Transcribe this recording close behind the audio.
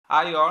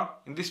Hi all,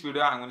 in this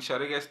video I'm going to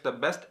show you guys the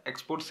best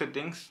export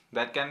settings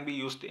that can be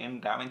used in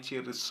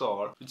Davinci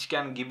Resolve, which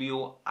can give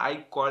you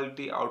high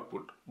quality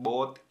output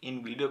both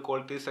in video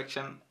quality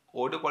section,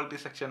 audio quality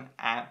section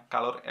and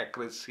color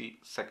accuracy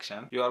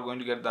section. You are going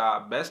to get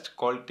the best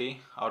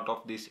quality out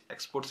of these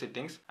export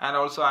settings, and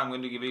also I'm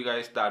going to give you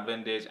guys the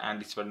advantage and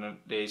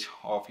disadvantage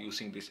of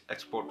using these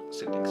export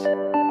settings.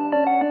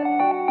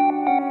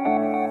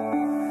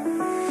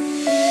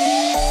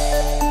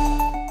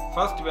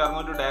 First, we are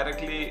going to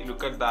directly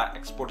look at the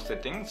export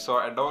settings.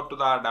 So head over to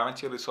the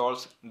Davinci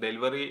Resolve's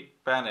delivery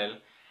panel,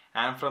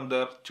 and from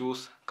there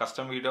choose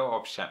custom video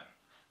option,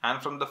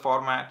 and from the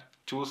format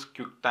choose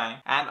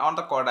QuickTime, and on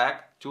the codec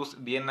choose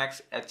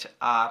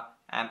DnxHR,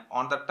 and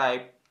on the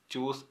type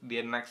choose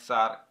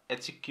DnxHR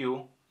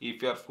HQ.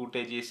 If your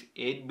footage is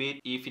 8-bit,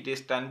 if it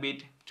is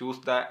 10-bit, choose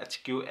the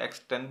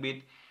HQX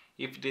 10-bit.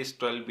 If it is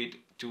 12-bit,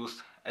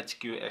 choose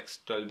HQX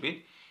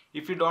 12-bit.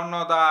 If you don't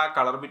know the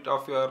color bit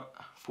of your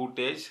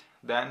footage,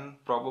 then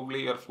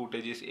probably your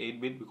footage is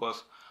 8-bit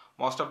because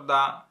most of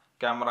the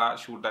camera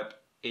shoot at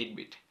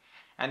 8-bit.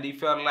 And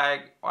if you are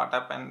like, what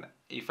happened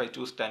if I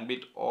choose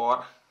 10-bit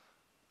or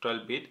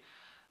 12-bit,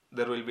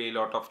 there will be a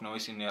lot of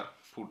noise in your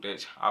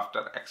footage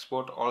after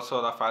export.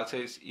 Also the file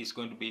size is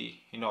going to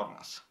be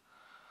enormous.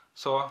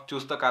 So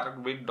choose the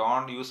correct bit,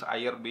 don't use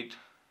higher bit,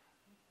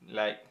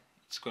 like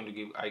it's going to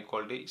give high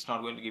quality, it's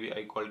not going to give you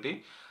high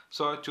quality.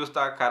 So choose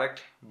the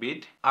correct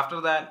bit. After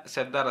that,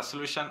 set the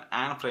resolution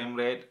and frame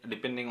rate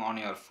depending on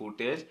your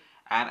footage,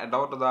 and head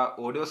over to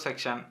the audio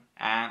section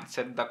and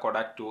set the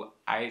codec to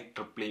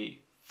IEEE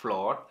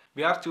float.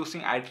 We are choosing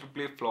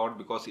IEEE float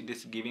because it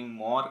is giving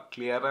more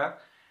clearer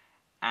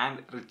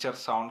and richer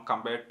sound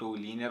compared to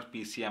linear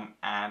PCM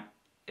and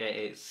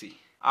AAC.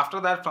 After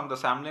that, from the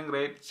sampling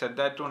rate, set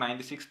that to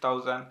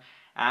 96,000,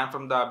 and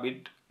from the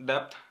bit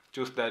depth,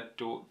 choose that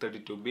to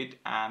 32-bit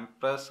and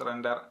press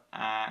render,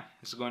 and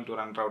it's going to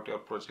render out your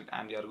project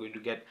and you are going to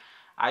get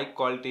high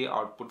quality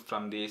output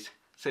from these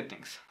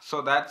settings.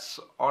 So that's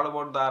all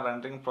about the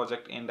rendering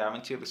project in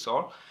Davinci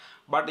Resolve.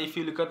 But if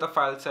you look at the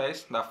file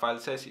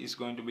size is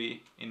going to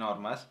be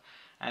enormous,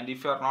 and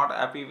if you are not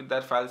happy with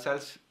that file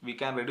size, we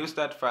can reduce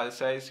that file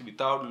size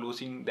without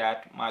losing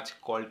that much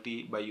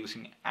quality by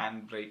using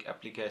Handbrake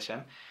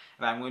application.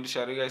 And I'm going to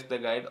show you guys the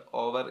guide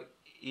over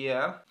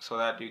here so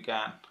that you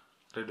can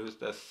reduce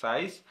the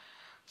size.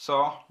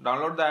 So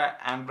download the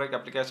Handbrake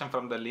application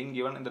from the link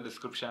given in the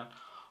description.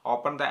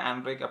 Open the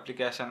Handbrake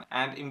application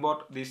and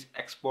import this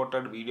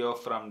exported video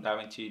from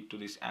Davinci to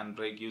this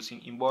Handbrake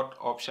using import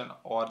option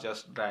or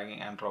just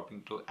dragging and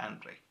dropping to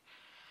Handbrake.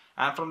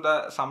 And from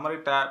the summary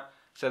tab,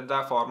 set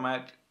the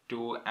format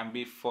to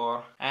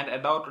MB4 and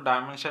head out to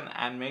dimension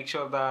and make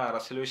sure the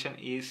resolution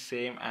is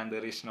same and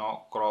there is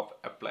no crop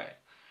applied.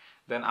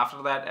 Then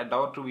after that, head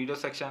over to video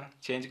section,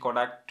 change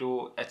codec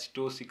to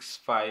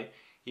H265.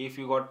 If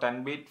you got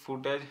 10-bit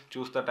footage,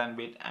 choose the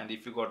 10-bit, and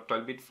if you got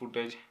 12-bit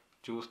footage,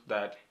 choose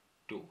that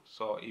too.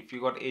 So if you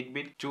got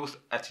 8-bit, choose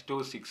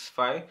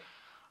H265.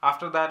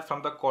 After that,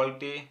 from the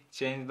quality,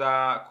 change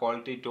the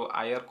quality to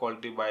higher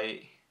quality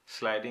by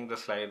sliding the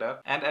slider,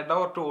 and head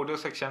over to audio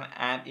section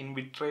and in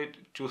bitrate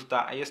choose the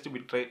highest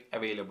bitrate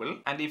available.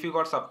 And if you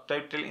got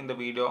subtitle in the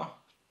video,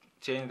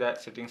 change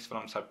that settings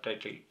from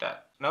subtitle tab.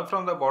 Now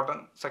from the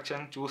bottom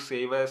section, choose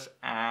save as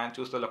and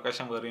choose the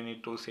location where you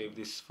need to save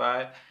this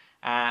file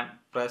and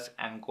press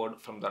encode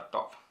from the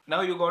top.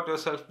 Now you got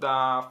yourself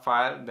the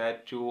file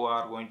that you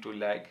are going to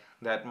like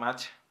that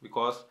much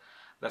because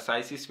the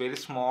size is very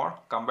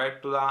small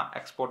compared to the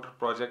exported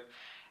project,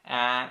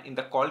 and in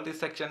the quality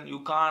section you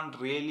can't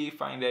really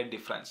find a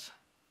difference.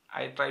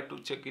 I tried to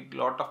check it a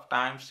lot of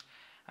times,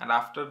 and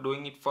after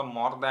doing it for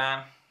more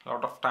than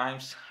lot of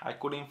times, I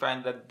couldn't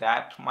find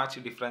that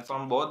much difference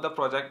on both the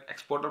project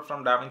exported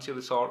from Davinci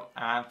Resolve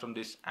and from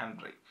this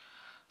Handbrake.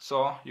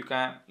 So you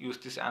can use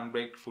this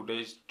Handbrake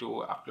footage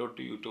to upload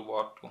to YouTube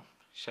or to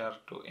share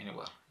to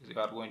anywhere.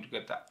 You are going to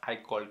get the high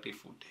quality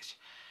footage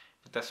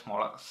with a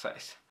smaller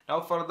size.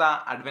 Now for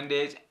the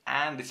advantage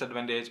and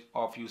disadvantage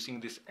of using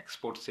these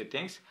export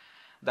settings.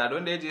 The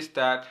advantage is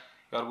that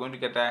you are going to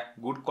get a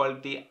good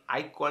quality,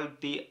 high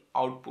quality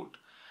output.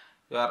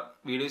 Your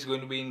video is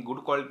going to be in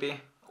good quality,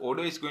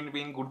 audio is going to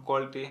be in good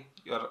quality,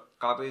 your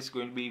color is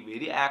going to be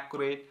very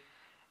accurate,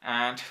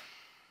 and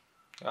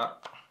you are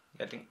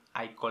getting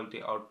high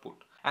quality output.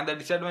 And the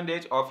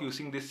disadvantage of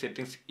using these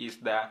settings is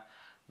that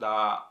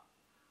the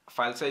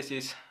file size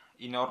is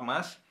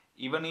enormous.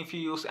 Even if you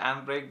use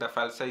Handbrake, the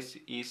file size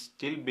is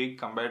still big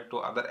compared to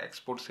other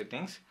export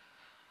settings.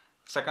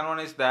 Second one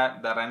is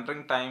that the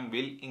rendering time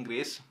will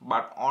increase,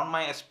 but on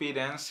my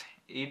experience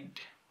it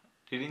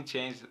didn't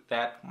change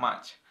that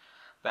much.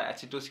 The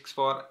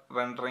H264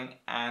 rendering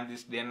and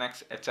this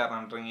DnxHR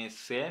rendering is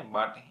same,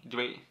 but it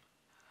will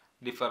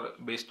differ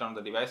based on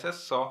the devices.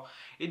 So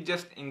it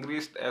just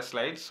increased a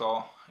slight,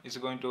 so it's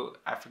going to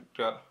affect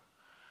your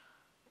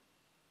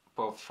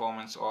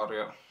performance or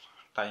your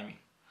timing.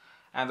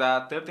 And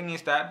the third thing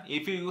is that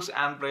if you use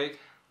Handbrake,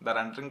 the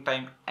rendering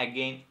time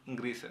again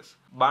increases.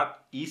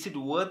 But is it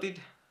worth it?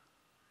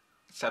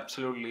 It's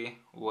absolutely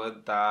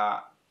worth the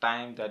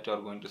time that you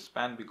are going to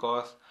spend,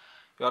 because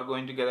you are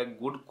going to get a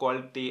good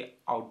quality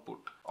output.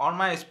 On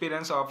my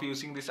experience of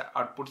using these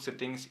output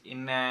settings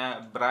in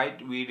a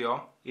bright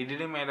video, it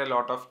didn't make a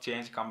lot of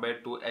change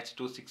compared to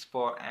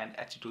H.264 and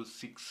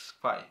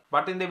H.265.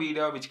 But in the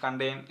video which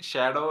contain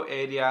shadow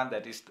area,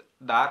 that is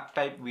dark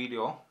type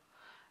video,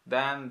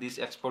 then this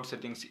export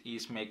settings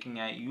is making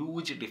a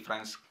huge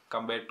difference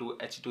compared to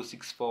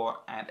H.264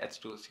 and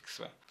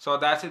H.265. So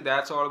that's it.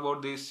 That's all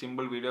about this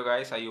simple video,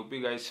 guys. I hope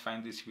you guys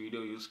find this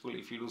video useful.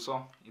 If you do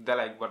so, hit the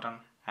like button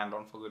and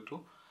don't forget to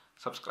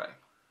subscribe.